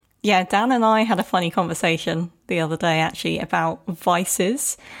Yeah, Dan and I had a funny conversation the other day, actually, about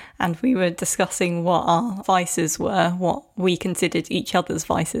vices. And we were discussing what our vices were, what we considered each other's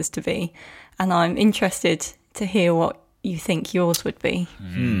vices to be. And I'm interested to hear what you think yours would be.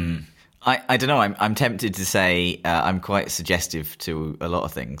 I don't know. I'm tempted to say I'm quite suggestive to a lot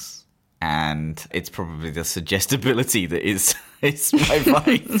of things. And it's probably the suggestibility that is my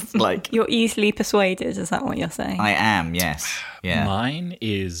vice. Like, you're easily persuaded, is that what you're saying? I am, yes. Yeah. Mine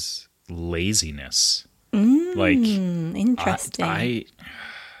is laziness. Interesting.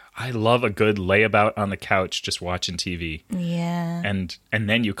 I love a good layabout on the couch just watching TV. Yeah. And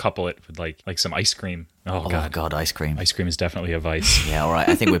then you couple it with like some ice cream. Oh God, ice cream. Ice cream is definitely a vice. Yeah, all right.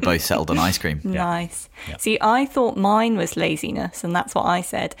 I think we're both settled on ice cream. Nice. Yeah. See, I thought mine was laziness, and that's what I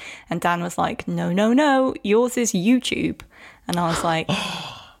said. And Dan was like, no, yours is YouTube. And I was like,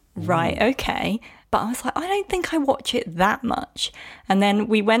 right, okay. But I was like, I don't think I watch it that much. And then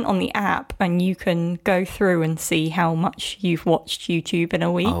we went on the app, and you can go through and see how much you've watched YouTube in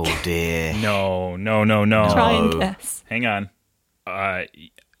a week. Oh, dear. No. Try and guess. Hang on.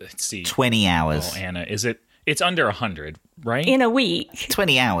 Let's see. 20 hours. Oh, Anna, it's under 100, right? In a week.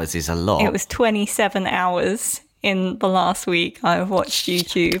 20 hours is a lot. It was 27 hours in the last week I've watched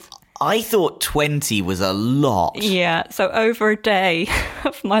YouTube. I thought 20 was a lot. Yeah, so over a day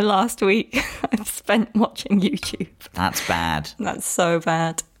of my last week, I've spent watching YouTube. That's bad. That's so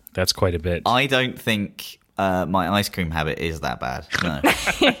bad. That's quite a bit. I don't think my ice cream habit is that bad. No.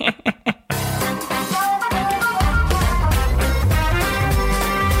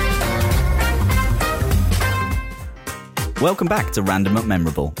 Welcome back to Random But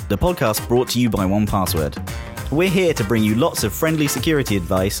Memorable, the podcast brought to you by 1Password. We're here to bring you lots of friendly security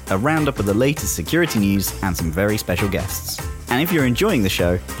advice, a roundup of the latest security news, and some very special guests. And if you're enjoying the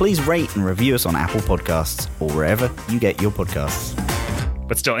show, please rate and review us on Apple Podcasts or wherever you get your podcasts.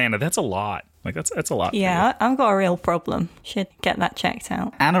 But still, Anna, that's a lot. Like, that's a lot. Yeah, I've got a real problem. Should get that checked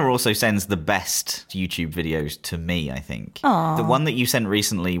out. Anna also sends the best YouTube videos to me, I think. Aww. The one that you sent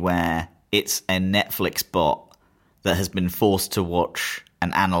recently where it's a Netflix bot that has been forced to watch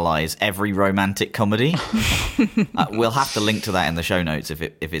and analyze every romantic comedy. We'll have to link to that in the show notes if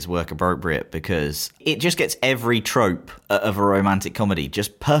it's work appropriate, because it just gets every trope of a romantic comedy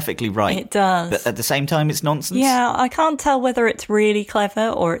just perfectly right. It does. But at the same time, it's nonsense. Yeah, I can't tell whether it's really clever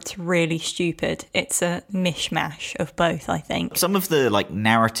or it's really stupid. It's a mishmash of both, I think. Some of the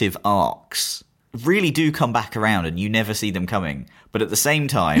narrative arcs really do come back around and you never see them coming. But at the same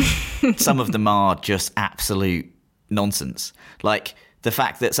time, some of them are just absolute nonsense. Like the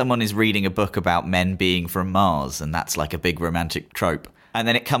fact that someone is reading a book about men being from Mars, and that's like a big romantic trope. And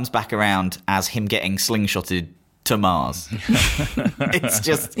then it comes back around as him getting slingshotted to Mars. It's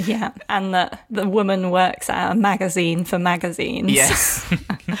just... Yeah, and the woman works at a magazine for magazines. Yes.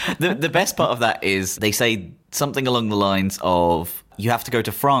 The best part of that is they say something along the lines of, you have to go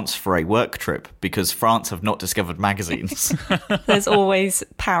to France for a work trip because France have not discovered magazines. There's always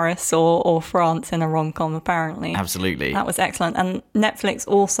Paris or France in a rom-com, apparently. Absolutely. That was excellent. And Netflix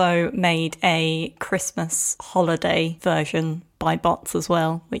also made a Christmas holiday version by bots as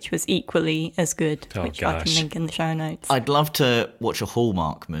well, which was equally as good, which I can link in the show notes. I'd love to watch a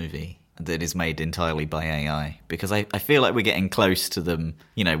Hallmark movie that is made entirely by AI, because I feel like we're getting close to them,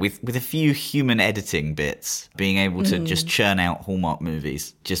 with a few human editing bits, being able to just churn out Hallmark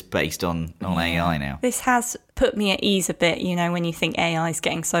movies just based on AI now. This has put me at ease a bit, when you think AI is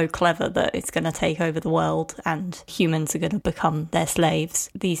getting so clever that it's going to take over the world and humans are going to become their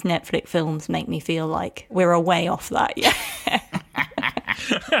slaves. These Netflix films make me feel like we're a way off that, yeah.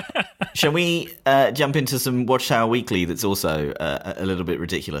 Shall we jump into some Watchtower Weekly that's also a little bit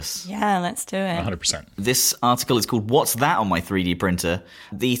ridiculous? Yeah, let's do it. 100%. This article is called What's That on My 3D Printer?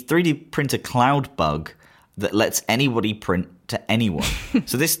 The 3D printer cloud bug that lets anybody print to anyone.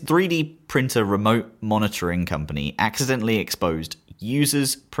 So this 3D printer remote monitoring company accidentally exposed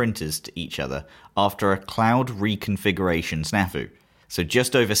users' printers to each other after a cloud reconfiguration snafu. So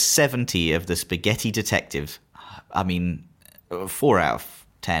just over 70 of the spaghetti detectives, 4 out of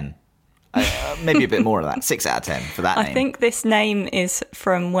 10. Maybe a bit more of that. 6 out of 10 for that name. I think this name is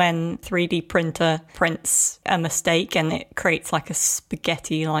from when 3D printer prints a mistake and it creates like a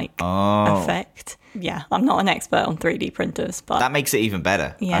spaghetti-like effect. Yeah, I'm not an expert on 3D printers, but... That makes it even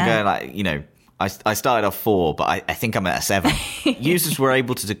better. Yeah. I'm going I started off 4, but I think I'm at a 7. Users were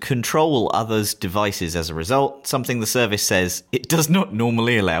able to control others' devices as a result, something the service says it does not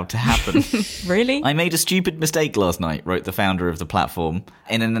normally allow to happen. Really? I made a stupid mistake last night, wrote the founder of the platform,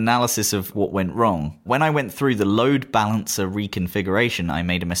 in an analysis of what went wrong. When I went through the load balancer reconfiguration, I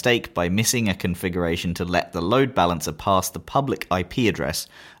made a mistake by missing a configuration to let the load balancer pass the public IP address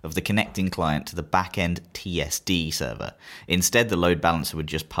of the connecting client to the back-end TSD server. Instead, the load balancer would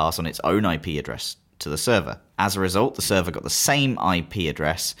just pass on its own IP address to the server. As a result, the server got the same IP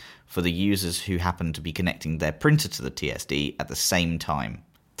address for the users who happened to be connecting their printer to the TSD at the same time.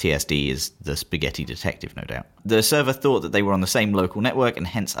 TSD is the spaghetti detective, no doubt. The server thought that they were on the same local network and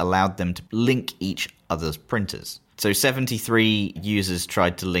hence allowed them to link each other's printers. So 73 users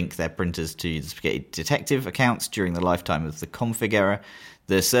tried to link their printers to the spaghetti detective accounts during the lifetime of the config error.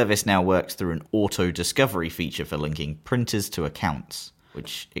 The service now works through an auto-discovery feature for linking printers to accounts,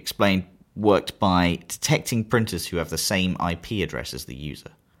 which explained worked by detecting printers who have the same IP address as the user.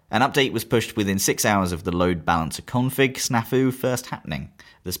 An update was pushed within 6 hours of the load balancer config snafu first happening.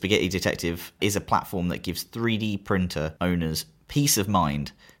 The Spaghetti Detective is a platform that gives 3D printer owners peace of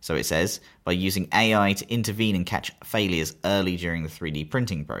mind, so it says, by using AI to intervene and catch failures early during the 3D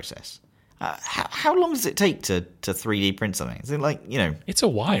printing process. How long does it take to 3D print something? Is it like, It's a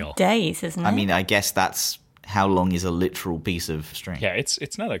while. Days, isn't it? I mean, I guess that's how long is a literal piece of string. Yeah,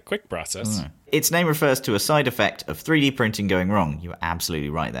 it's not a quick process. Its name refers to a side effect of 3D printing going wrong. You are absolutely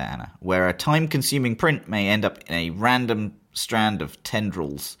right there, Anna. Where a time-consuming print may end up in a random strand of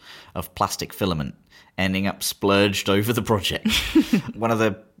tendrils of plastic filament, ending up splurged over the project. One of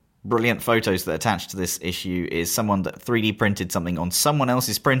the brilliant photos that attached to this issue is someone that 3D printed something on someone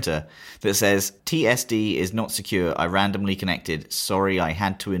else's printer that says, TSD is not secure, I randomly connected, sorry I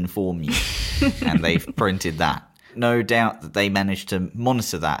had to inform you. And they've printed that. No doubt that they managed to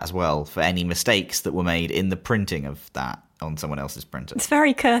monitor that as well for any mistakes that were made in the printing of that on someone else's printer. It's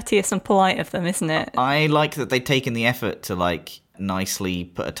very courteous and polite of them, isn't it? I like that they've taken the effort to nicely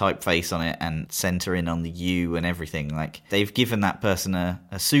put a typeface on it and center in on the U and everything. Like, they've given that person a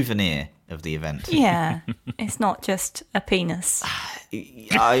souvenir of the event. Yeah, it's not just a penis.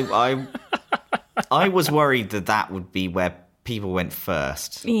 I was worried that would be where people went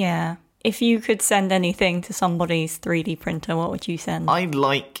first. Yeah. If you could send anything to somebody's 3D printer, what would you send? I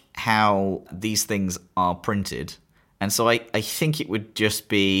like how these things are printed. And so I think it would just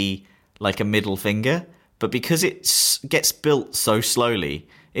be like a middle finger. But because it gets built so slowly,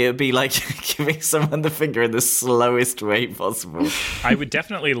 it would be like giving someone the finger in the slowest way possible. I would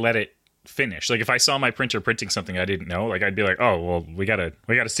definitely let it finish. Like, if I saw my printer printing something I didn't know, I'd be like, oh, well, we gotta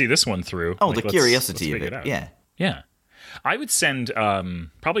see this one through. Oh, the curiosity of it. Yeah. Yeah. I would send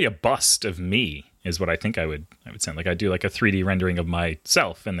probably a bust of me is what I think I would send. Like, I'd do like a 3D rendering of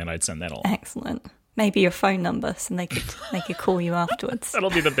myself, and then I'd send that all. Excellent. Maybe your phone number, so they could call you afterwards. That'll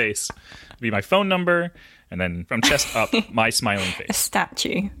be the base. It'll be my phone number, and then from chest up, my smiling A face.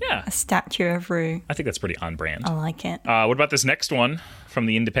 statue. Yeah. A statue of Rue. I think that's pretty on brand. I like it. What about this next one from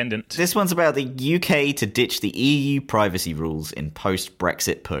The Independent? This one's about the UK to ditch the EU privacy rules in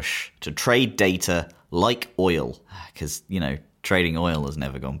post-Brexit push to trade data like oil. Because, trading oil has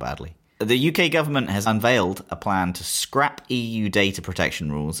never gone badly. The UK government has unveiled a plan to scrap EU data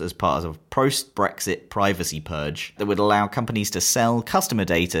protection rules as part of a post-Brexit privacy purge that would allow companies to sell customer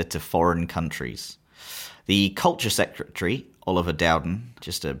data to foreign countries. The Culture Secretary, Oliver Dowden,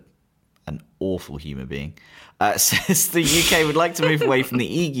 just an awful human being, says the UK would like to move away from the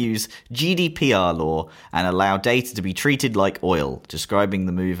EU's GDPR law and allow data to be treated like oil, describing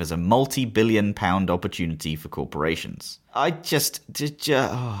the move as a multi-billion-pound opportunity for corporations. I just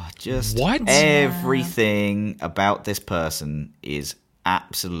What? Everything about this person is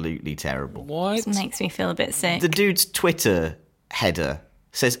absolutely terrible. What? It makes me feel a bit sick. The dude's Twitter header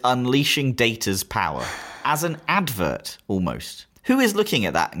says unleashing data's power as an advert almost. Who is looking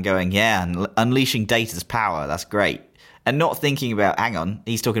at that and going, yeah, unleashing data's power, that's great, and not thinking about, hang on,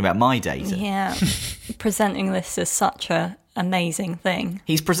 he's talking about my data. Yeah. Presenting this as such a amazing thing.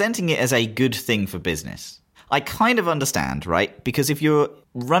 He's presenting it as a good thing for business. I kind of understand, right? Because if you're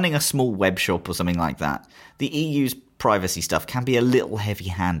running a small web shop or something like that, the EU's privacy stuff can be a little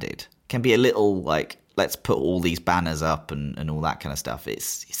heavy-handed. Can be a little like, let's put all these banners up and all that kind of stuff.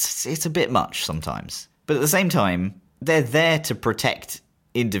 It's a bit much sometimes. But at the same time, they're there to protect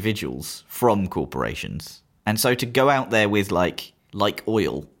individuals from corporations. And so to go out there with like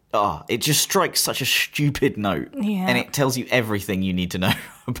oil, it just strikes such a stupid note. Yeah. And it tells you everything you need to know.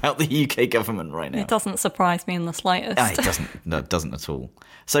 about the UK government right now. It doesn't surprise me in the slightest. It doesn't. No, it doesn't at all.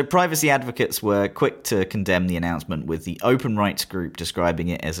 So privacy advocates were quick to condemn the announcement, with the Open Rights Group describing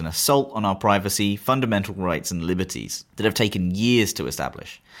it as an assault on our privacy, fundamental rights and liberties that have taken years to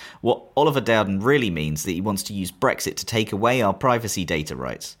establish. What Oliver Dowden really means that he wants to use Brexit to take away our privacy data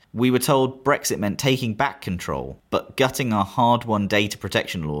rights. We were told Brexit meant taking back control, but gutting our hard-won data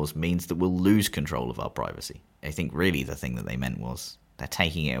protection laws means that we'll lose control of our privacy. I think really the thing that they meant was they're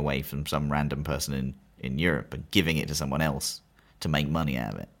taking it away from some random person in Europe and giving it to someone else to make money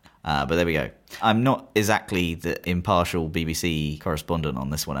out of it. But there we go. I'm not exactly the impartial BBC correspondent on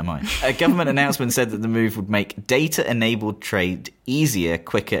this one, am I? A government announcement said that the move would make data-enabled trade easier,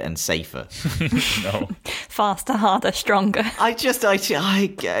 quicker and safer. No. Faster, harder, stronger.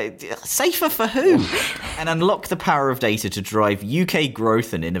 Safer for who? And unlock the power of data to drive UK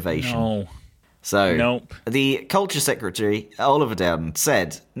growth and innovation. No. So, Nope. The Culture Secretary, Oliver Dowden,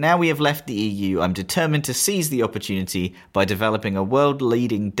 said, "Now we have left the EU, I'm determined to seize the opportunity by developing a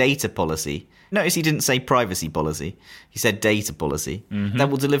world-leading data policy." Notice he didn't say privacy policy. He said data policy.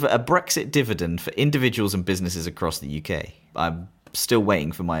 That will deliver a Brexit dividend for individuals and businesses across the UK. I'm still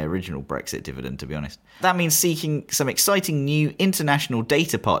waiting for my original Brexit dividend, to be honest. That means seeking some exciting new international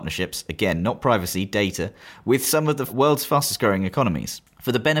data partnerships, again, not privacy, data, with some of the world's fastest-growing economies,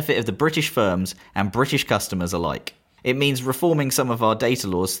 for the benefit of the British firms and British customers alike. It means reforming some of our data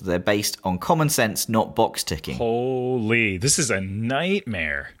laws so they're based on common sense, not box ticking. Holy, this is a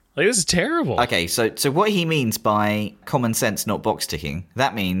nightmare. Like, this is terrible. Okay, so what he means by common sense, not box ticking,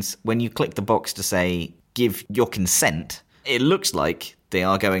 that means when you click the box to say, give your consent, it looks like they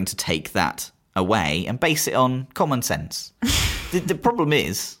are going to take that away and base it on common sense. The problem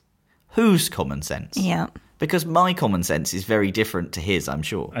is, whose common sense? Yeah. Because my common sense is very different to his, I'm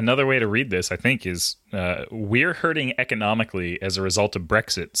sure. Another way to read this, I think, is we're hurting economically as a result of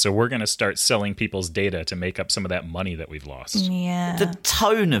Brexit, so we're going to start selling people's data to make up some of that money that we've lost. Yeah. The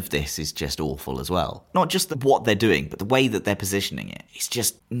tone of this is just awful as well. Not just what they're doing, but the way that they're positioning it. It's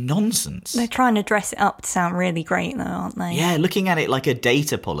just nonsense. They're trying to dress it up to sound really great, though, aren't they? Yeah, looking at it like a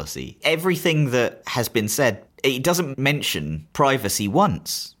data policy. Everything that has been said, it doesn't mention privacy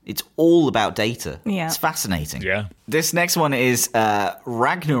once. It's all about data. Yeah. It's fascinating. Yeah. This next one is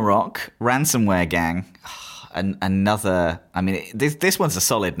Ragnarok Ransomware Gang. Another, I mean, this one's a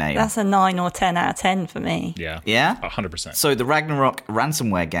solid name. That's a 9 or 10 out of 10 for me. Yeah. Yeah? 100%. So the Ragnarok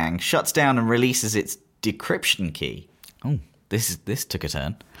Ransomware Gang shuts down and releases its decryption key. Oh, this took a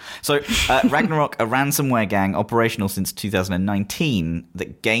turn. So Ragnarok, a ransomware gang operational since 2019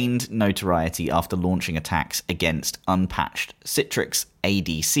 that gained notoriety after launching attacks against unpatched Citrix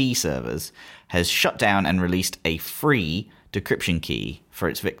ADC servers, has shut down and released a free decryption key for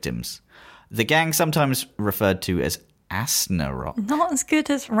its victims. The gang, sometimes referred to as Asnarok. Not as good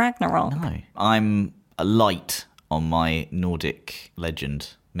as Ragnarok. No. I'm a light on my Nordic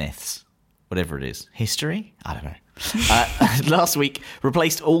legend myths. Whatever it is. History? I don't know. Last week,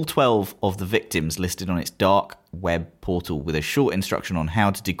 replaced all 12 of the victims listed on its dark web portal with a short instruction on how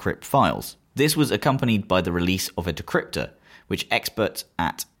to decrypt files. This was accompanied by the release of a decryptor, which experts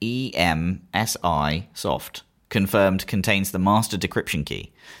at EMSI Soft confirmed contains the master decryption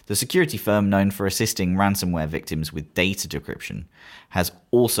key. The security firm known for assisting ransomware victims with data decryption has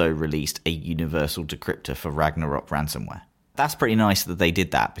also released a universal decryptor for Ragnarok ransomware. That's pretty nice that they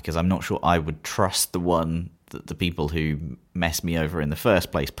did that, because I'm not sure I would trust the one that the people who messed me over in the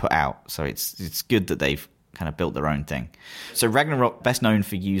first place put out. So it's good that they've kind of built their own thing. So Ragnarok, best known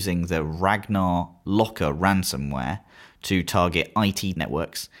for using the Ragnar Locker ransomware to target IT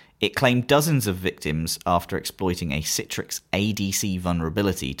networks, it claimed dozens of victims after exploiting a Citrix ADC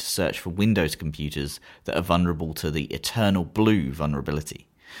vulnerability to search for Windows computers that are vulnerable to the Eternal Blue vulnerability,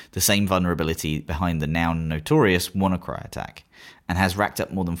 the same vulnerability behind the now notorious WannaCry attack, and has racked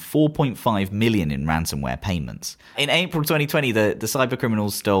up more than 4.5 million in ransomware payments. In April 2020, the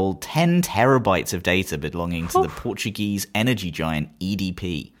cybercriminals stole 10 terabytes of data belonging to the Portuguese energy giant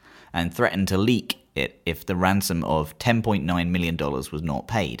EDP and threatened to leak it if the ransom of $10.9 million was not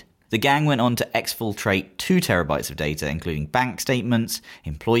paid. The gang went on to exfiltrate 2 terabytes of data, including bank statements,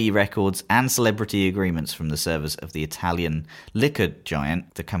 employee records, and celebrity agreements from the servers of the Italian liquor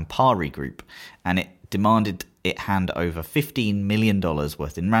giant, the Campari Group, and it demanded it hand over $15 million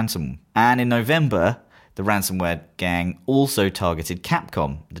worth in ransom. And in November, the ransomware gang also targeted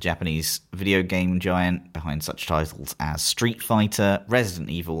Capcom, the Japanese video game giant behind such titles as Street Fighter, Resident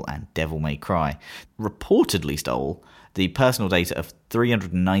Evil, and Devil May Cry. Reportedly stole the personal data of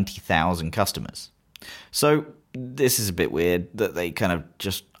 390,000 customers. So this is a bit weird that they kind of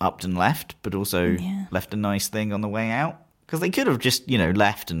just upped and left, but also left a nice thing on the way out. because they could have just,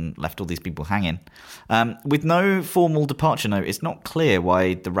 left all these people hanging. With no formal departure note, it's not clear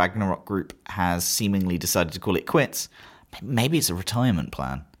why the Ragnarok group has seemingly decided to call it quits. Maybe it's a retirement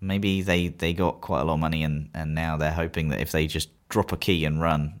plan. Maybe they got quite a lot of money and now they're hoping that if they just drop a key and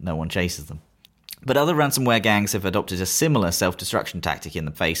run, no one chases them. But other ransomware gangs have adopted a similar self-destruction tactic in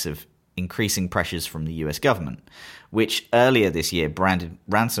the face of increasing pressures from the US government, which earlier this year branded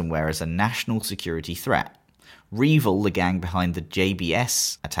ransomware as a national security threat. Revil, the gang behind the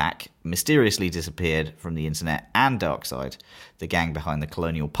JBS attack, mysteriously disappeared from the internet, and DarkSide, the gang behind the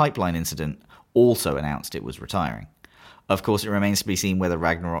Colonial Pipeline incident, also announced it was retiring. Of course, it remains to be seen whether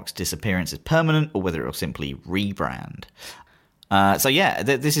Ragnarok's disappearance is permanent or whether it will simply rebrand.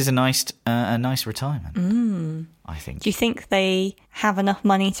 This is a nice retirement, I think. Do you think they have enough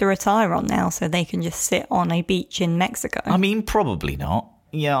money to retire on now so they can just sit on a beach in Mexico? I mean, probably not.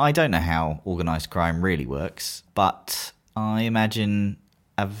 Yeah, I don't know how organised crime really works, but I imagine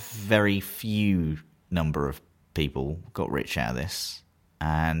a very few number of people got rich out of this,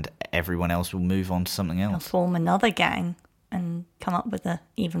 and everyone else will move on to something else. They'll form another gang and come up with an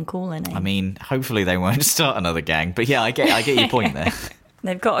even cooler name. I mean, hopefully they won't start another gang, but yeah, I get your point there.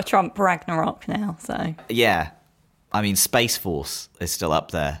 They've got a Trump Ragnarok now, so... Yeah. I mean, Space Force is still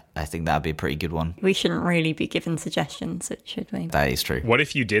up there. I think that would be a pretty good one. We shouldn't really be given suggestions, should we? That is true. What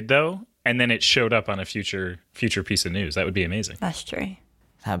if you did, though, and then it showed up on a future piece of news? That would be amazing. That's true.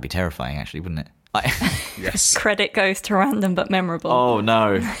 That would be terrifying, actually, wouldn't it? Yes. Credit goes to random but memorable. Oh,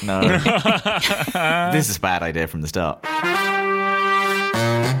 no. This is a bad idea from the start.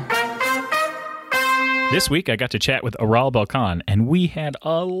 This week, I got to chat with Aral Balkan, and we had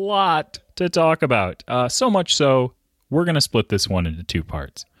a lot to talk about. So much so, we're going to split this one into 2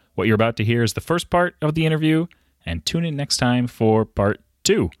 parts. What you're about to hear is the first part of the interview, and tune in next time for part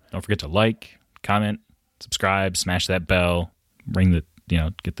 2. Don't forget to like, comment, subscribe, smash that bell,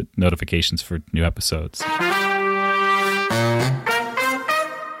 get the notifications for new episodes.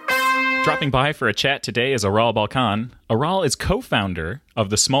 Dropping by for a chat today is Aral Balkan. Aral is co-founder of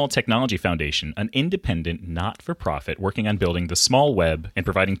the Small Technology Foundation, an independent, not-for-profit working on building the small web and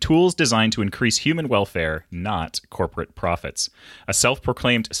providing tools designed to increase human welfare, not corporate profits. A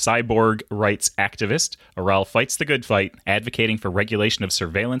self-proclaimed cyborg rights activist, Aral fights the good fight, advocating for regulation of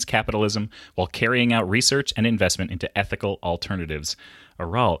surveillance capitalism while carrying out research and investment into ethical alternatives.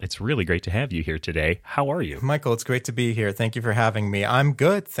 Aral, it's really great to have you here today. How are you? Michael, it's great to be here. Thank you for having me. I'm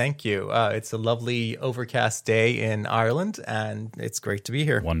good, thank you. It's a lovely overcast day in Ireland, and it's great to be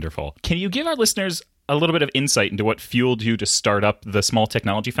here. Wonderful. Can you give our listeners a little bit of insight into what fueled you to start up the Small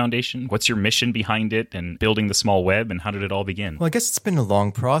Technology Foundation? What's your mission behind it and building the small web, and how did it all begin? Well, I guess it's been a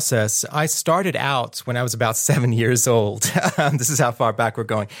long process. I started out when I was about 7 years old. This is how far back we're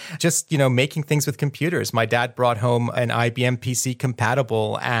going. Just, making things with computers. My dad brought home an IBM PC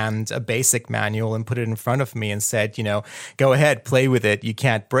compatible and a basic manual and put it in front of me and said, go ahead, play with it. You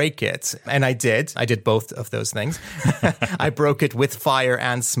can't break it. And I did. I did both of those things. I broke it with fire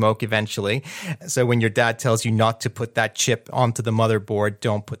and smoke eventually. So when your dad tells you not to put that chip onto the motherboard,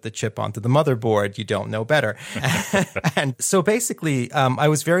 don't put the chip onto the motherboard. You don't know better. And so basically, I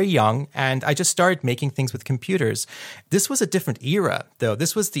was very young and I just started making things with computers. This was a different era, though.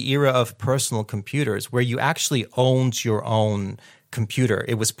 This was the era of personal computers where you actually owned your own computer.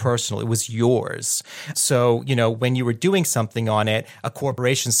 It was personal. It was yours. So, when you were doing something on it, a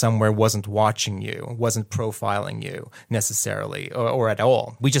corporation somewhere wasn't watching you, wasn't profiling you necessarily or at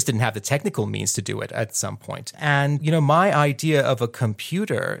all. We just didn't have the technical means to do it at some point. And, my idea of a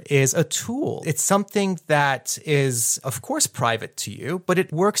computer is a tool. It's something that is, of course, private to you, but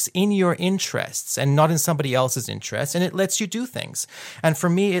it works in your interests and not in somebody else's interests. And it lets you do things. And for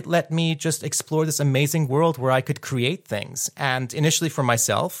me, it let me just explore this amazing world where I could create things. And initially for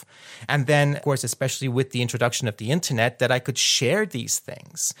myself, and then, of course, especially with the introduction of the internet, that I could share these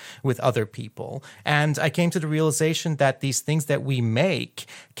things with other people. And I came to the realization that these things that we make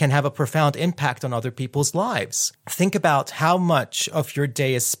can have a profound impact on other people's lives. Think about how much of your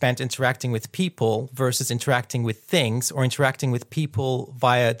day is spent interacting with people versus interacting with things, or interacting with people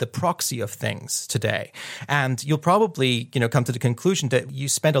via the proxy of things today. And you'll probably, come to the conclusion that you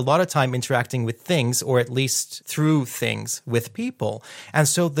spend a lot of time interacting with things, or at least through things with people. people. And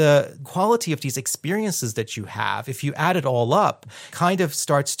so the quality of these experiences that you have, if you add it all up, kind of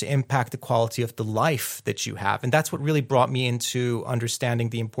starts to impact the quality of the life that you have. And that's what really brought me into understanding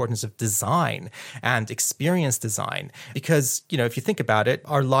the importance of design and experience design. Because, if you think about it,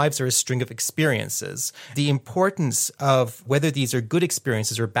 our lives are a string of experiences. The importance of whether these are good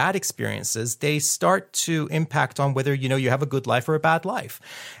experiences or bad experiences, they start to impact on whether, you have a good life or a bad life.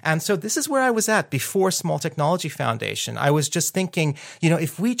 And so this is where I was at before Small Technology Foundation. I was just thinking,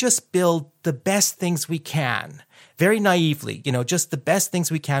 if we just build the best things we can, very naively, just the best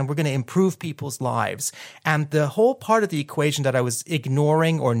things we can, we're going to improve people's lives. And the whole part of the equation that I was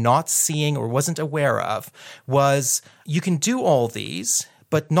ignoring or not seeing or wasn't aware of was you can do all these,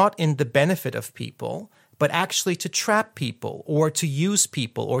 but not in the benefit of people, but actually to trap people or to use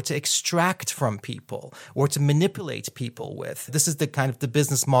people or to extract from people or to manipulate people with. This is the kind of the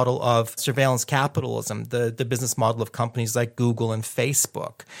business model of surveillance capitalism, the business model of companies like Google and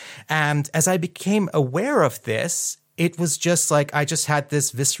Facebook. And as I became aware of this, it was just like I just had this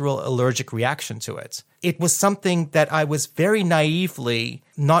visceral allergic reaction to it. It was something that I was very naively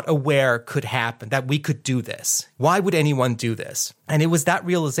not aware could happen, that we could do this. Why would anyone do this? And it was that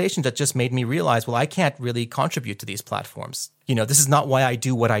realization that just made me realize, well, I can't really contribute to these platforms. This is not why I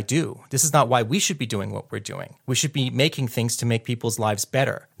do what I do. This is not why we should be doing what we're doing. We should be making things to make people's lives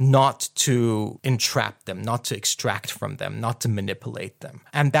better, not to entrap them, not to extract from them, not to manipulate them.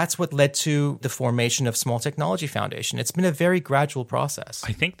 And that's what led to the formation of Small Technology Foundation. It's been a very gradual process.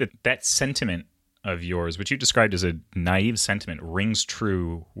 I think that sentiment of yours, which you described as a naive sentiment, rings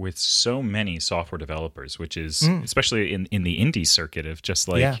true with so many software developers, which is especially in the indie circuit of just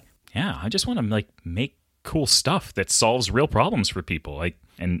like, I just want to make cool stuff that solves real problems for people,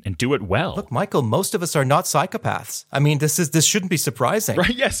 and do it well. Look, Michael, most of us are not psychopaths. I mean, this shouldn't be surprising.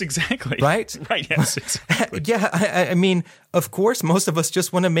 Right, yes, exactly. Right? Right, yes, exactly. I mean, of course, most of us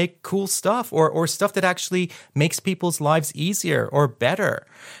just want to make cool stuff or stuff that actually makes people's lives easier or better.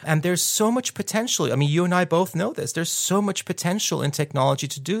 And there's so much potential. I mean, you and I both know this. There's so much potential in technology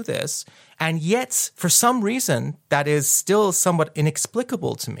to do this. And yet, for some reason that is still somewhat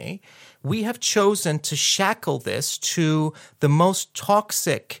inexplicable to me, we have chosen to shackle this to the most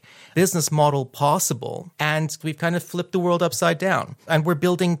toxic business model possible. And we've kind of flipped the world upside down. And we're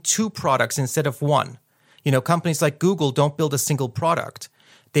building two products instead of one. Companies like Google don't build a single product.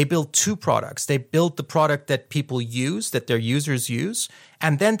 They build two products. They build the product that people use, that their users use,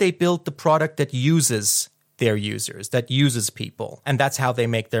 and then they build the product that uses their users, that uses people. And that's how they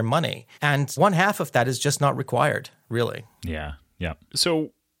make their money. And one half of that is just not required, really. Yeah.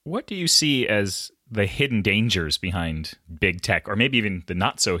 So what do you see as the hidden dangers behind big tech, or maybe even the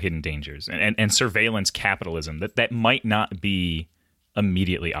not so hidden dangers and surveillance capitalism that might not be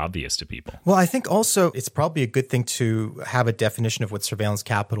immediately obvious to people? Well, I think also it's probably a good thing to have a definition of what surveillance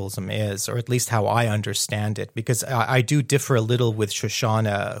capitalism is, or at least how I understand it, because I do differ a little with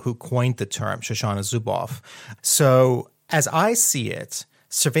Shoshana, who coined the term, Shoshana Zuboff. So as I see it,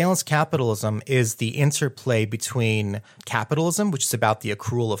 surveillance capitalism is the interplay between capitalism, which is about the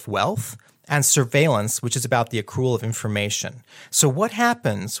accrual of wealth, and surveillance, which is about the accrual of information. So what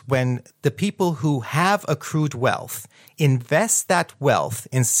happens when the people who have accrued wealth invest that wealth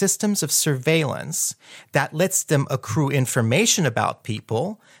in systems of surveillance that lets them accrue information about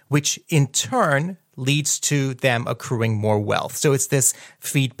people, which in turn leads to them accruing more wealth. So it's this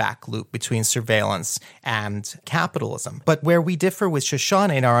feedback loop between surveillance and capitalism. But where we differ with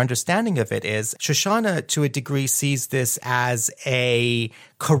Shoshana in our understanding of it is Shoshana, to a degree, sees this as a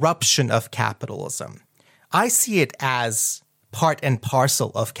corruption of capitalism. I see it as part and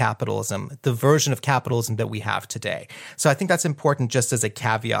parcel of capitalism, the version of capitalism that we have today. So I think that's important just as a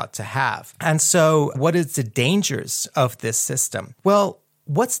caveat to have. And so what is the dangers of this system? Well,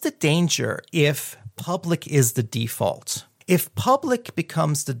 what's the danger if public is the default? If public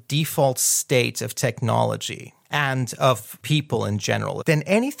becomes the default state of technology and of people in general, then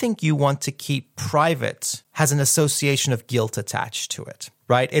anything you want to keep private has an association of guilt attached to it,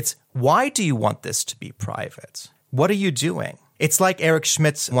 right? It's, why do you want this to be private? What are you doing? It's like Eric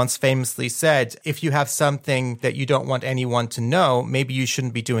Schmidt once famously said, if you have something that you don't want anyone to know, maybe you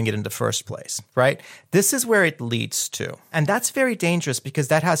shouldn't be doing it in the first place, right? This is where it leads to. And that's very dangerous because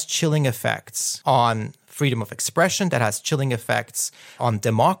that has chilling effects on freedom of expression, that has chilling effects on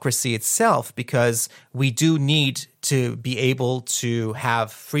democracy itself, because we do need to be able to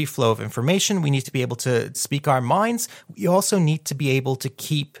have free flow of information. We need to be able to speak our minds. We also need to be able to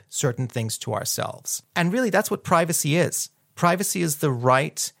keep certain things to ourselves. And really, that's what privacy is. Privacy is the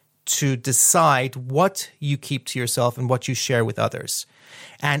right to decide what you keep to yourself and what you share with others.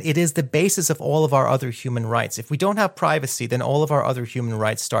 And it is the basis of all of our other human rights. If we don't have privacy, then all of our other human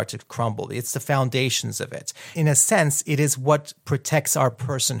rights start to crumble. It's the foundations of it. In a sense, it is what protects our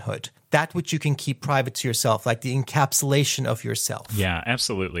personhood. That which you can keep private to yourself, like the encapsulation of yourself. Yeah,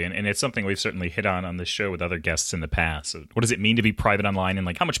 absolutely. And it's something we've certainly hit on this show with other guests in the past. So what does it mean to be private online? And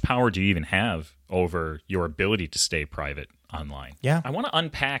like, how much power do you even have over your ability to stay private online? Yeah. I want to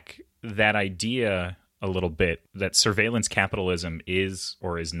unpack that idea a little bit, that surveillance capitalism is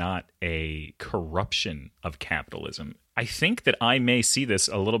or is not a corruption of capitalism. I think that I may see this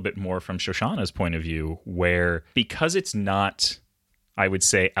a little bit more from Shoshana's point of view, where because it's not, I would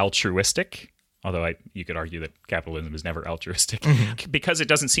say, altruistic, although you could argue that capitalism is never altruistic, because it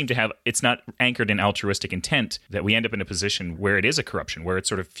doesn't seem to have, it's not anchored in altruistic intent, that we end up in a position where it is a corruption, where it's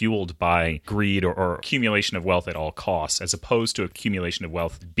sort of fueled by greed or accumulation of wealth at all costs, as opposed to accumulation of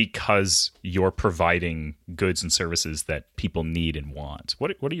wealth because you're providing goods and services that people need and want.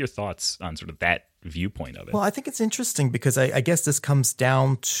 What are your thoughts on sort of that viewpoint of it? Well, I think it's interesting because I guess this comes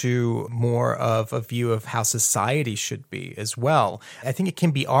down to more of a view of how society should be as well. I think it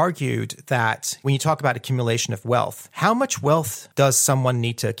can be argued that when you talk about accumulation of wealth, how much wealth does someone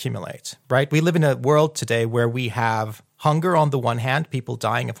need to accumulate, right? We live in a world today where we have hunger on the one hand, people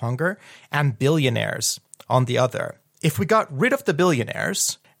dying of hunger, and billionaires on the other. If we got rid of the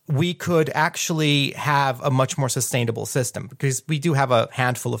billionaires, we could actually have a much more sustainable system, because we do have a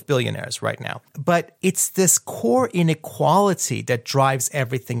handful of billionaires right now. But it's this core inequality that drives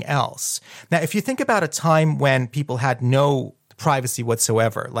everything else. Now, if you think about a time when people had no privacy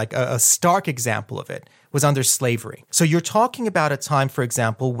whatsoever, like a stark example of it was under slavery. So you're talking about a time, for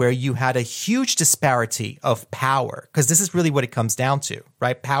example, where you had a huge disparity of power, because this is really what it comes down to,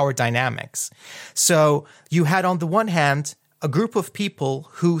 right? Power dynamics. So you had, on the one hand, a group of people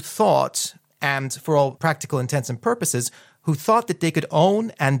who thought, and for all practical intents and purposes, who thought that they could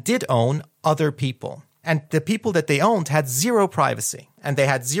own and did own other people. And the people that they owned had zero privacy, and they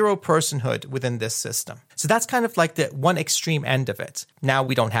had zero personhood within this system. So that's kind of like the one extreme end of it. Now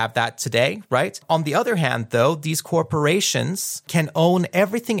we don't have that today, right? On the other hand, though, these corporations can own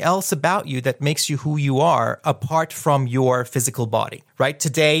everything else about you that makes you who you are, apart from your physical body, right?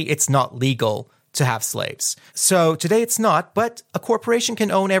 Today, it's not legal to have slaves. So today it's not, but a corporation can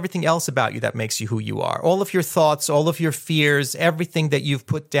own everything else about you that makes you who you are. All of your thoughts, all of your fears, everything that you've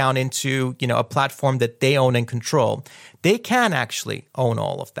put down into, a platform that they own and control. They can actually own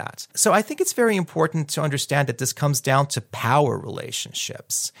all of that. So I think it's very important to understand that this comes down to power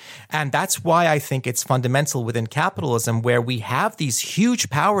relationships. And that's why I think it's fundamental within capitalism, where we have these huge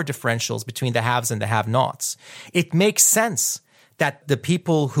power differentials between the haves and the have-nots. It makes sense that the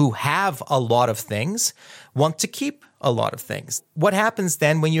people who have a lot of things want to keep a lot of things. What happens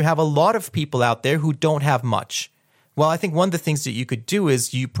then when you have a lot of people out there who don't have much? Well, I think one of the things that you could do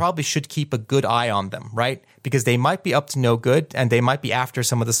is you probably should keep a good eye on them, right? Because they might be up to no good, and they might be after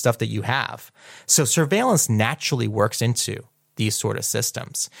some of the stuff that you have. So surveillance naturally works into these sort of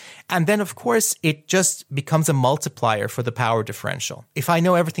systems. And then, of course, it just becomes a multiplier for the power differential. If I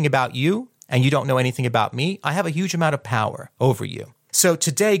know everything about you, and you don't know anything about me, I have a huge amount of power over you. So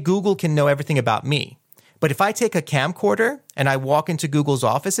today, Google can know everything about me. But if I take a camcorder and I walk into Google's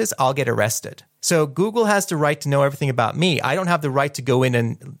offices, I'll get arrested. So Google has the right to know everything about me. I don't have the right to go in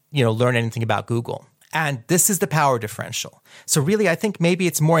and, learn anything about Google. And this is the power differential. So really, I think maybe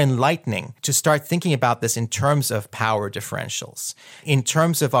it's more enlightening to start thinking about this in terms of power differentials, in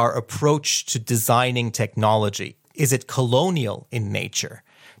terms of our approach to designing technology. Is it colonial in nature?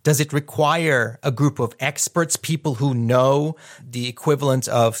 Does it require a group of experts, people who know the equivalent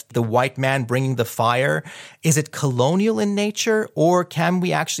of the white man bringing the fire? Is it colonial in nature, or can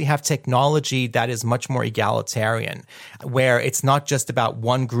we actually have technology that is much more egalitarian, where it's not just about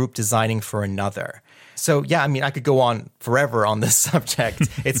one group designing for another? So, yeah, I could go on forever on this subject.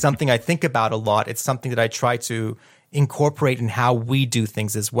 It's something I think about a lot. It's something that I try to incorporate in how we do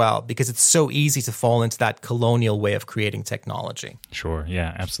things as well, because it's so easy to fall into that colonial way of creating technology. Sure.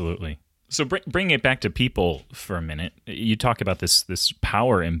 Yeah, absolutely. So bring it back to people for a minute. You talk about this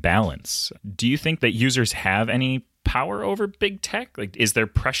power imbalance. Do you think that users have any power over big tech? Like, is there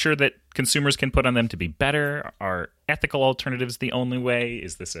pressure that consumers can put on them to be better? Are ethical alternatives the only way?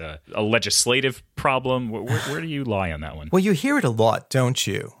 Is this a legislative problem? Where do you lie on that one? Well, you hear it a lot, don't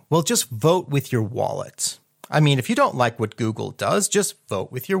you? Well, just vote with your wallet. If you don't like what Google does, just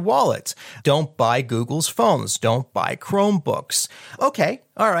vote with your wallet. Don't buy Google's phones. Don't buy Chromebooks. Okay,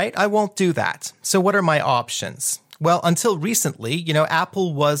 all right, I won't do that. So what are my options? Well, until recently,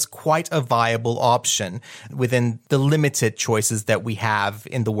 Apple was quite a viable option within the limited choices that we have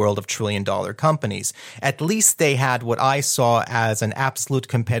in the world of trillion-dollar companies. At least they had what I saw as an absolute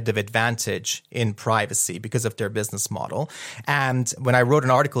competitive advantage in privacy because of their business model. And when I wrote an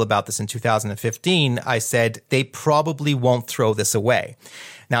article about this in 2015, I said they probably won't throw this away.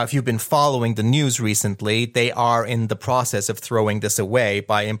 Now, if you've been following the news recently, they are in the process of throwing this away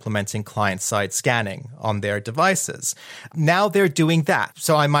by implementing client-side scanning on their devices. Now they're doing that.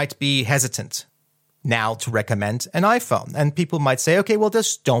 So I might be hesitant now to recommend an iPhone. And people might say, okay, well,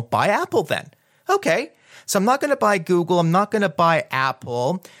 just don't buy Apple then. Okay. So I'm not going to buy Google. I'm not going to buy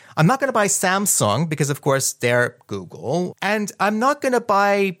Apple. I'm not going to buy Samsung because, of course, they're Google. And I'm not going to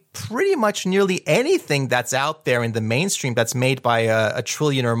buy pretty much nearly anything that's out there in the mainstream that's made by a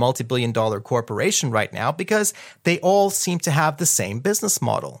trillion or multi-billion-dollar corporation right now because they all seem to have the same business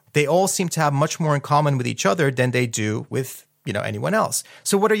model. They all seem to have much more in common with each other than they do with, anyone else.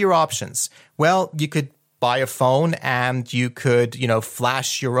 So what are your options? Well, you could buy a phone and you could,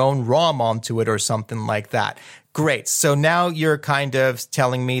 flash your own ROM onto it or something like that. Great. So now you're kind of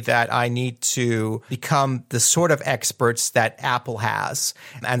telling me that I need to become the sort of experts that Apple has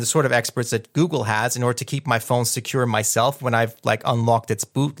and the sort of experts that Google has in order to keep my phone secure myself when I've unlocked its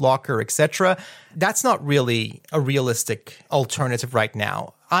boot locker, etc. That's not really a realistic alternative right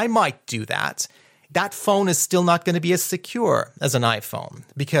now. I might do that. That phone is still not going to be as secure as an iPhone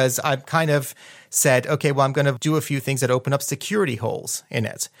because I've kind of said, okay, well, I'm going to do a few things that open up security holes in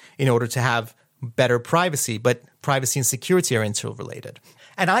it in order to have better privacy, but privacy and security are interrelated.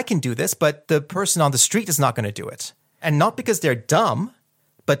 And I can do this, but the person on the street is not going to do it. And not because they're dumb,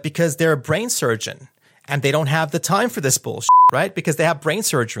 but because they're a brain surgeon and they don't have the time for this bullshit, right? Because they have brain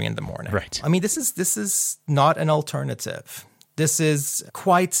surgery in the morning. Right. I mean, this is not an alternative. This is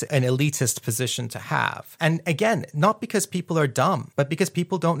quite an elitist position to have. And again, not because people are dumb, but because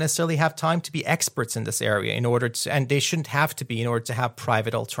people don't necessarily have time to be experts in this area and they shouldn't have to be in order to have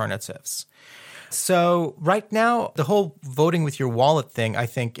private alternatives. So right now, the whole voting with your wallet thing, I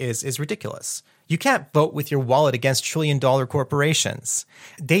think, is ridiculous. You can't vote with your wallet against trillion-dollar corporations.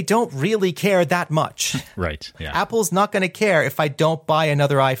 They don't really care that much. Right. Yeah. Apple's not going to care if I don't buy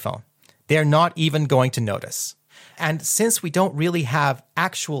another iPhone. They're not even going to notice. And since we don't really have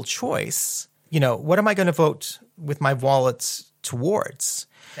actual choice, what am I going to vote with my wallet towards?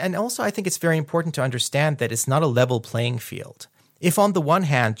 And also, I think it's very important to understand that it's not a level playing field. If on the one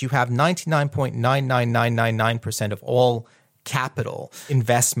hand, you have 99.99999% of all capital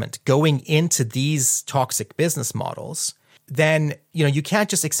investment going into these toxic business models, then, you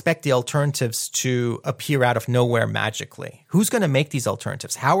can't just expect the alternatives to appear out of nowhere magically. Who's going to make these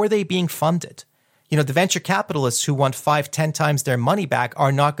alternatives? How are they being funded? The venture capitalists who want 5-10 times their money back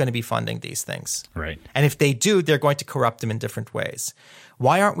are not going to be funding these things. Right. And if they do, they're going to corrupt them in different ways.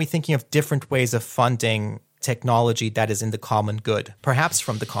 Why aren't we thinking of different ways of funding technology that is in the common good, perhaps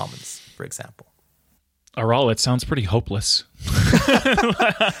from the commons, for example? Aral, it sounds pretty hopeless.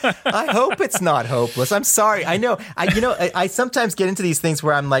 I hope it's not hopeless. I'm sorry. I know. I sometimes get into these things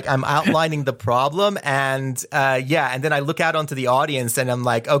where I'm outlining the problem and and then I look out onto the audience and I'm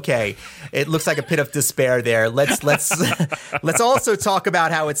like, okay, it looks like a pit of despair there. Let's also talk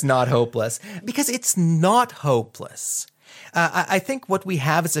about how it's not hopeless, because it's not hopeless. I think what we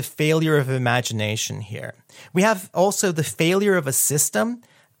have is a failure of imagination here. We have also the failure of a system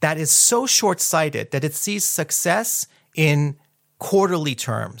that is so short-sighted that it sees success in quarterly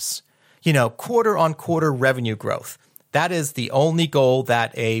terms. Quarter-on-quarter revenue growth. That is the only goal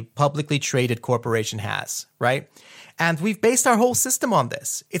that a publicly traded corporation has, right? And we've based our whole system on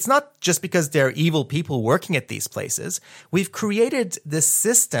this. It's not just because there are evil people working at these places. We've created this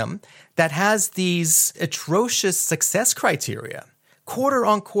system that has these atrocious success criteria.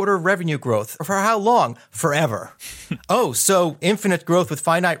 Quarter-on-quarter revenue growth. For how long? Forever. Oh, so infinite growth with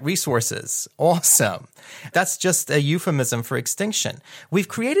finite resources. Awesome. That's just a euphemism for extinction. We've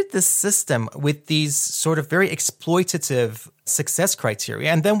created this system with these sort of very exploitative success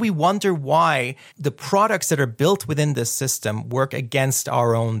criteria, and then we wonder why the products that are built within this system work against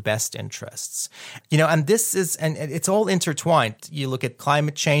our own best interests. And it's all intertwined. You look at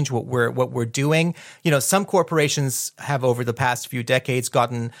climate change, what we're doing. Some corporations have over the past few decades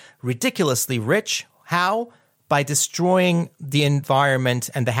gotten ridiculously rich. How? By destroying the environment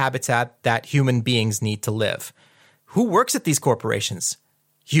and the habitat that human beings need to live. Who works at these corporations?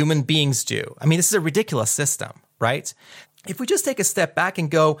 Human beings do. I mean, this is a ridiculous system, right? If we just take a step back and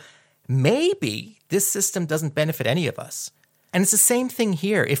go, maybe this system doesn't benefit any of us. And it's the same thing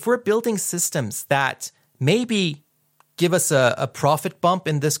here. If we're building systems that maybe give us a profit bump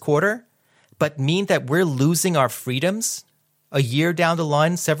in this quarter, but mean that we're losing our freedoms a year down the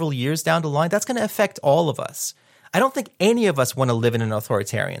line, several years down the line, that's going to affect all of us. I don't think any of us want to live in an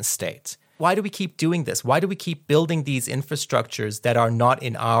authoritarian state. Why do we keep doing this? Why do we keep building these infrastructures that are not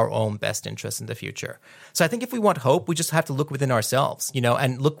in our own best interest in the future? So I think if we want hope, we just have to look within ourselves,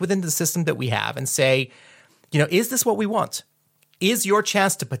 and look within the system that we have and say, is this what we want? Is your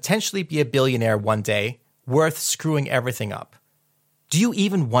chance to potentially be a billionaire one day worth screwing everything up? Do you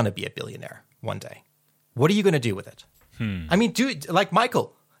even want to be a billionaire one day? What are you going to do with it? I mean, like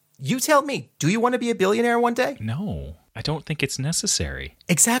Michael, you tell me, do you want to be a billionaire one day? No, I don't think it's necessary.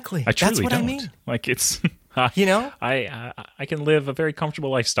 Exactly. I truly That's what don't. I mean. Like it's, I can live a very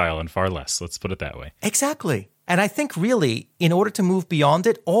comfortable lifestyle and far less. Let's put it that way. Exactly. And I think really, in order to move beyond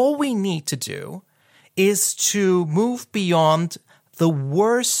it, all we need to do is to move beyond the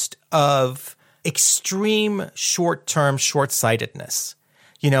worst of extreme short-term short-sightedness,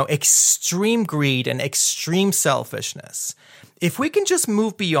 extreme greed and extreme selfishness. If we can just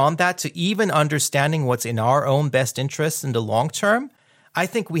move beyond that to even understanding what's in our own best interest in the long term, I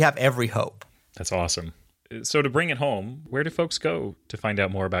think we have every hope. That's awesome. So to bring it home, where do folks go to find out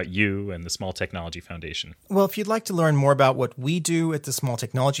more about you and the Small Technology Foundation? Well, if you'd like to learn more about what we do at the Small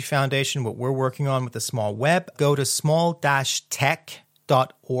Technology Foundation, what we're working on with the small web, go to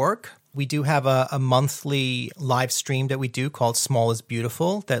small-tech.org. We do have a monthly live stream that we do called Small is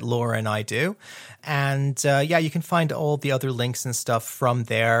Beautiful that Laura and I do. And you can find all the other links and stuff from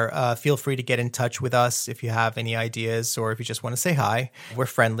there. Feel free to get in touch with us if you have any ideas or if you just want to say hi. We're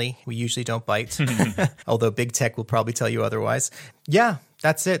friendly. We usually don't bite, although big tech will probably tell you otherwise. Yeah,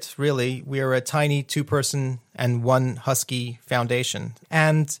 that's it, really. We are a tiny 2-person and 1 husky foundation.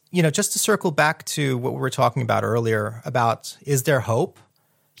 And, just to circle back to what we were talking about earlier about, is there hope?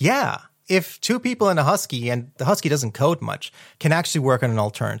 Yeah, if 2 people and a husky, and the husky doesn't code much, can actually work on an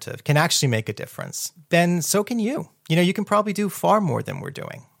alternative, can actually make a difference, then so can you. You can probably do far more than we're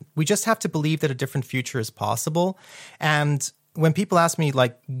doing. We just have to believe that a different future is possible. And when people ask me,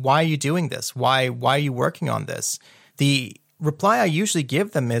 like, why are you doing this? Why are you working on this? The reply I usually give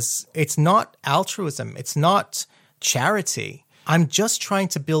them is, it's not altruism. It's not charity. I'm just trying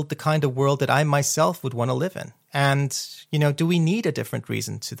to build the kind of world that I myself would want to live in. And, do we need a different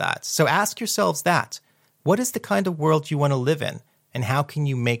reason to that? So ask yourselves that. What is the kind of world you want to live in? And how can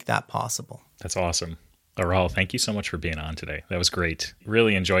you make that possible? That's awesome. Aral, thank you so much for being on today. That was great.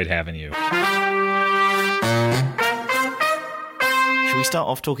 Really enjoyed having you. Should we start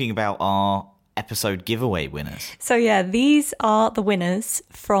off talking about our episode giveaway winners? So these are the winners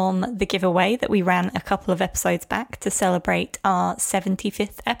from the giveaway that we ran a couple of episodes back to celebrate our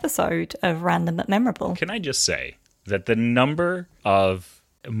 75th episode of Random but Memorable. Can I just say that the number of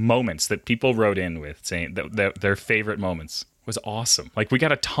moments that people wrote in with saying that their favorite moments was awesome. Like, we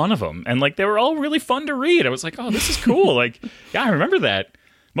got a ton of them, and like they were all really fun to read. I was like, oh, this is cool. Like, yeah, I remember that.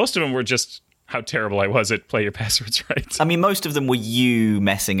 Most of them were just how terrible I was at play your passwords right. I mean, most of them were you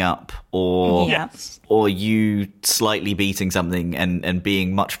messing up or you slightly beating something and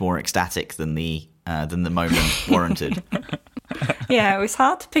being much more ecstatic than the moment warranted. Yeah, it was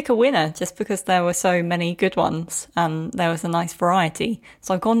hard to pick a winner just because there were so many good ones and there was a nice variety.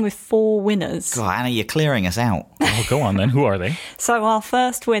 So I've gone with 4 winners. God, Anna, you're clearing us out. Oh, go on then. Who are they? So our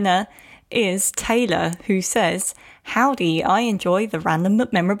first winner is Taylor, who says, "Howdy, I enjoy the Random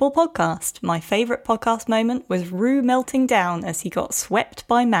but Memorable podcast. My favourite podcast moment was Rue melting down as he got swept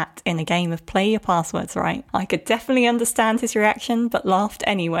by Matt in a game of Play Your Passwords Right. I could definitely understand his reaction, but laughed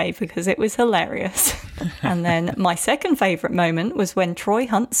anyway because it was hilarious." And then my second favourite moment was when Troy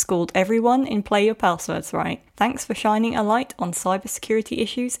Hunt schooled everyone in Play Your Passwords Right. Thanks for shining a light on cybersecurity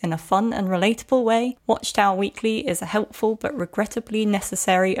issues in a fun and relatable way. Watchtower Weekly is a helpful but regrettably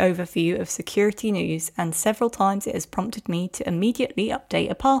necessary overview of security news, and several times it has prompted me to immediately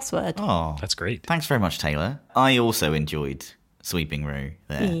update a password. Oh, that's great. Thanks very much, Taylor. I also enjoyed sweeping Rue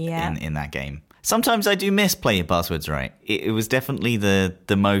there in that game. Sometimes I do miss Play Your Passwords Right. It was definitely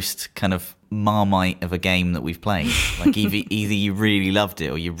the most kind of Marmite of a game that we've played. Like either you really loved it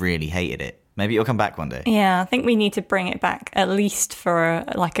or you really hated it. Maybe it'll come back one day. Yeah, I think we need to bring it back, at least for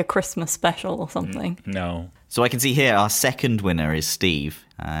a Christmas special or something. No. So I can see here our second winner is Steve.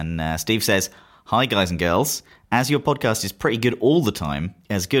 And Steve says, "Hi guys and girls. As your podcast is pretty good all the time,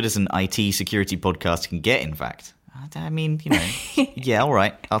 as good as an IT security podcast can get, in fact." I mean, yeah, all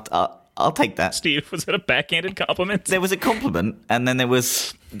right. I'll take that. Steve, was that a backhanded compliment? There was a compliment, and then there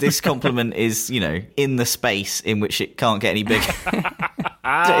was this compliment is, in the space in which it can't get any bigger.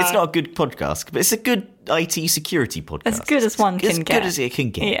 So it's not a good podcast, but it's a good IT security podcast. As good as one can get. As good as it can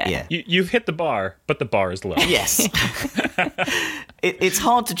get, yeah. You've hit the bar, but the bar is low. Yes. It's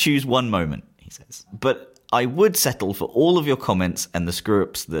hard to choose one moment he says. But I would settle for all of your comments and the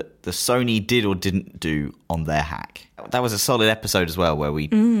screw-ups that the Sony did or didn't do on their hack. That was a solid episode as well, where we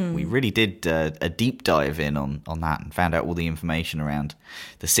really did a deep dive in on that and found out all the information around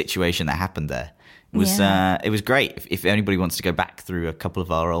the situation that happened there. It was great. If anybody wants to go back through a couple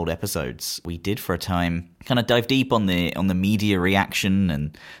of our old episodes, we did for a time kind of dive deep on the media reaction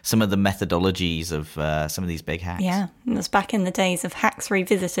and some of the methodologies of some of these big hacks. Yeah, it was back in the days of Hacks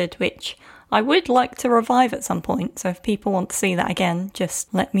Revisited, which I would like to revive at some point. So if people want to see that again,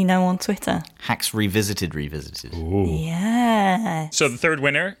 just let me know on Twitter. Hacks Revisited. Ooh. Yeah. So the third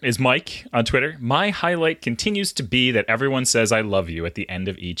winner is Mike on Twitter. My highlight continues to be that everyone says I love you at the end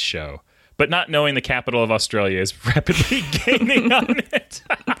of each show. But not knowing the capital of Australia is rapidly gaining on it.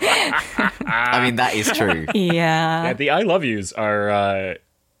 I mean, that is true. Yeah. The I love yous are,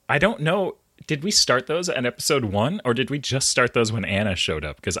 I don't know, did we start those in episode 1 or did we just start those when Anna showed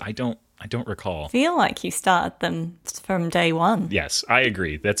up? Because I don't recall. I feel like you started them from day one. Yes, I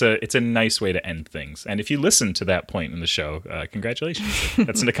agree. It's a nice way to end things. And if you listen to that point in the show, congratulations.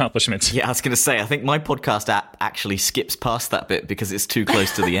 That's an accomplishment. Yeah, I was going to say, I think my podcast app actually skips past that bit because it's too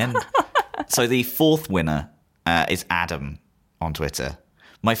close to the end. So the fourth winner is Adam on Twitter.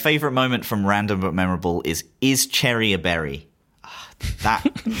 My favourite moment from Random But Memorable is cherry a berry? That,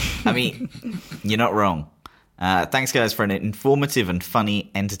 I mean, you're not wrong. Thanks, guys, for an informative and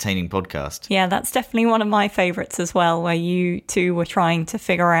funny, entertaining podcast. Yeah, that's definitely one of my favourites as well, where you two were trying to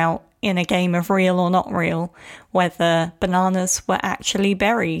figure out in a game of real or not real whether bananas were actually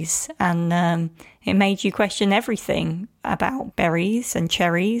berries. And it made you question everything about berries and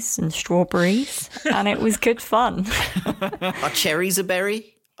cherries and strawberries. And it was good fun. Are cherries a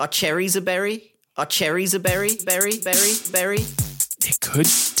berry? Are cherries a berry? Are cherries a berry? Berry, berry, berry? It could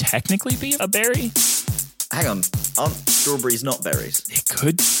technically be a berry. Hang on, aren't strawberries not berries? It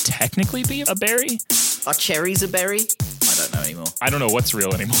could technically be a berry. Are cherries a berry? I don't know anymore. I don't know what's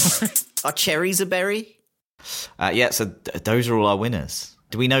real anymore. Are cherries a berry? So those are all our winners.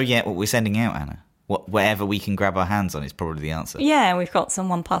 Do we know yet what we're sending out, Anna? Whatever we can grab our hands on is probably the answer. Yeah, we've got some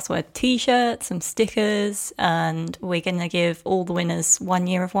 1Password t-shirts, some stickers, and we're going to give all the winners 1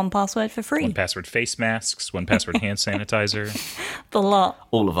 year of 1Password for free. 1Password face masks, 1Password hand sanitizer. The lot.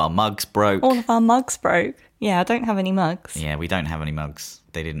 All of our mugs broke. All of our mugs broke. Yeah, I don't have any mugs. Yeah, we don't have any mugs.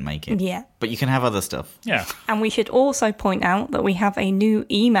 They didn't make it. Yeah. But you can have other stuff. Yeah. And we should also point out that we have a new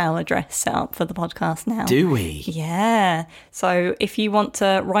email address set up for the podcast now. Do we? Yeah. So if you want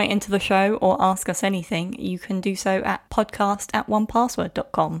to write into the show or ask us anything, you can do so at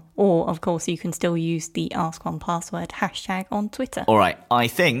podcast@onepassword.com. Or, of course, you can still use the Ask One Password hashtag on Twitter. All right. I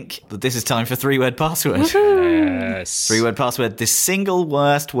think that this is time for 3-word password. Yes. 3-word password, the single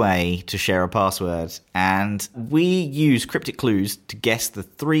worst way to share a password. And we use cryptic clues to guess the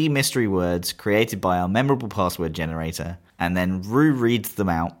 3 mystery words created by our memorable password generator. And then Rue reads them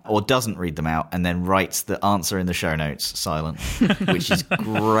out, or doesn't read them out, and then writes the answer in the show notes silent, which is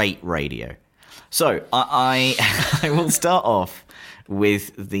great radio. So I will start off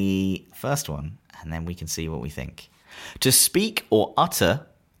with the first one, and then we can see what we think. To speak or utter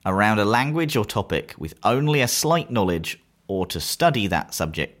around a language or topic with only a slight knowledge, or to study that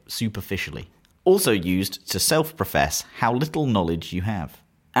subject superficially. Also used to self-profess how little knowledge you have.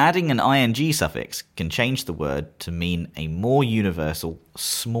 Adding an ing suffix can change the word to mean a more universal,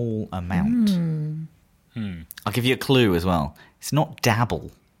 small amount. I'll give you a clue as well. It's not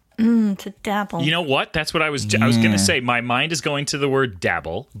dabble. To dabble. You know what? That's what I was going to say. My mind is going to the word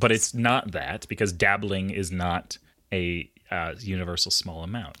dabble, but it's not that, because dabbling is not a universal small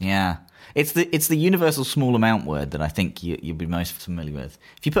amount. Yeah. It's the universal small amount word that I think you'll be most familiar with.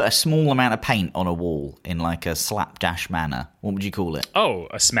 If you put a small amount of paint on a wall in like a slapdash manner, what would you call it? Oh,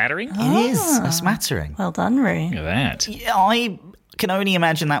 a smattering? It is a smattering. Well done, Rue. Look at that. Yeah, I can only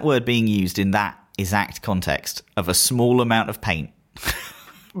imagine that word being used in that exact context of a small amount of paint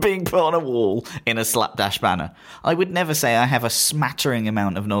being put on a wall in a slapdash manner. I would never say I have a smattering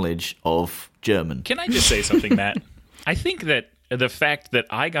amount of knowledge of German. Can I just say something, Matt? I think that the fact that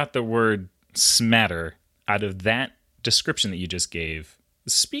I got the word smatter out of that description that you just gave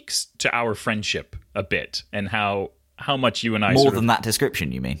speaks to our friendship a bit, and how much you and I More than that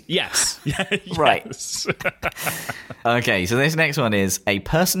description, you mean? Yes. Right. Yes. Okay, so this next one is a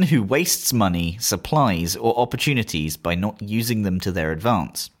person who wastes money, supplies, or opportunities by not using them to their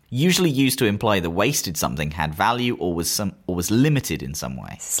advance. Usually used to imply the wasted something had value or was limited in some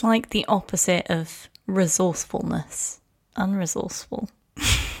way. It's like the opposite of resourcefulness. Unresourceful.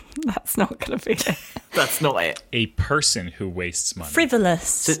 That's not going to be it. That's not it. A person who wastes money. Frivolous.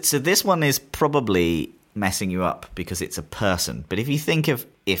 So this one is probably messing you up because it's a person. But if you think of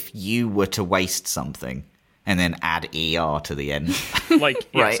if you were to waste something and then add ER to the end. Like,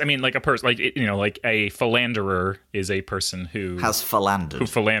 yes, Right. I mean, like a person, like, you know, like a philanderer is a person who Has philandered. who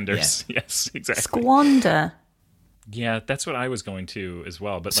philanders. Yes, exactly. Squander. Yeah, that's what I was going to as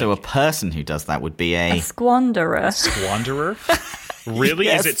well. But So like, a person who does that would be A a... squanderer. squanderer? Really?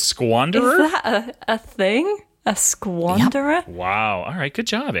 Yes. Is it Is squanderer? that a thing? A squanderer? Wow. All right. Good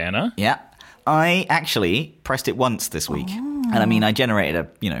job, Anna. Yeah. I actually pressed it once this week. And I mean, I generated a,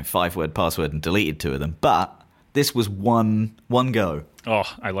 5-word password and deleted 2 of them. But this was one go. Oh,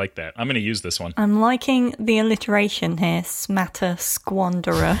 I like that. I'm going to use this one. I'm liking the alliteration here. Smatter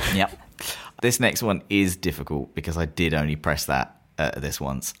squanderer. Yep. This next one is difficult because I did only press that this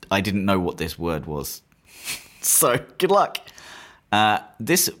once. I didn't know what this word was. So, good luck.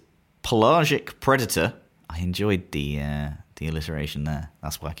 This pelagic predator, I enjoyed the alliteration there.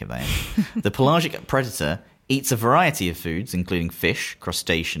 That's why I kept that in. The pelagic predator eats a variety of foods, including fish,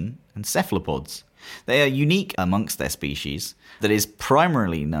 crustacean, and cephalopods. They are unique amongst their species that is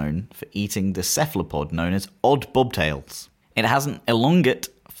primarily known for eating the cephalopod known as odd bobtails. It has an elongate,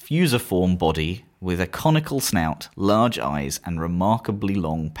 fusiform body with a conical snout, large eyes, and remarkably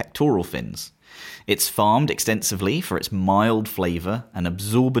long pectoral fins. It's farmed extensively for its mild flavour and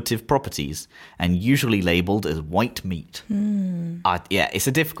absorbative properties, and usually labelled as white meat. Yeah, it's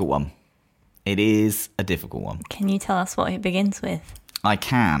a difficult one. It is a difficult one. Can you tell us what it begins with? I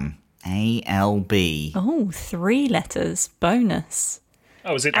can. ALB. Oh, 3 letters. Bonus.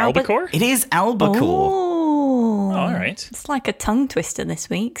 Oh, is it Albert- albacore? It is albacore. Oh. Oh, all right. It's like a tongue twister this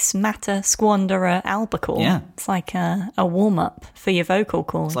week. Smatter, squanderer, albacore. Yeah. It's like a warm-up for your vocal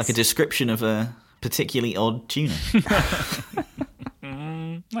cords. It's like a description of a particularly odd tuna.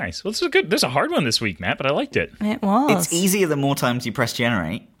 Nice. Well, this is good. There's a hard one this week, Matt, but I liked it. It was. It's easier the more times you press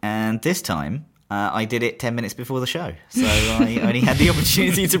generate, and this time I did it 10 minutes before the show, so I only had the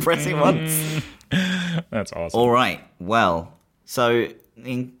opportunity to press it once. That's awesome. All right, well, so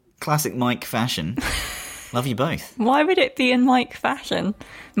in classic Mike fashion, love you both. Why would it be in Mike fashion?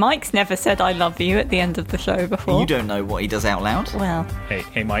 Mike's never said I love you at the end of the show before. You don't know what he does out loud. Well,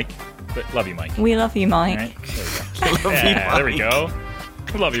 Hey, Mike. But love you, Mike. we love you, Mike. All right, there we go. Yeah, there we go.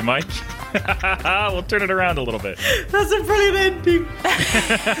 We love you, Mike. We'll turn it around a little bit. That's a brilliant ending.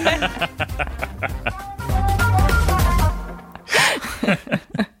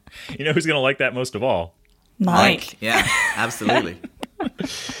 You know who's going to like that most of all? Mike. Yeah, absolutely.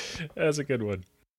 That's a good one.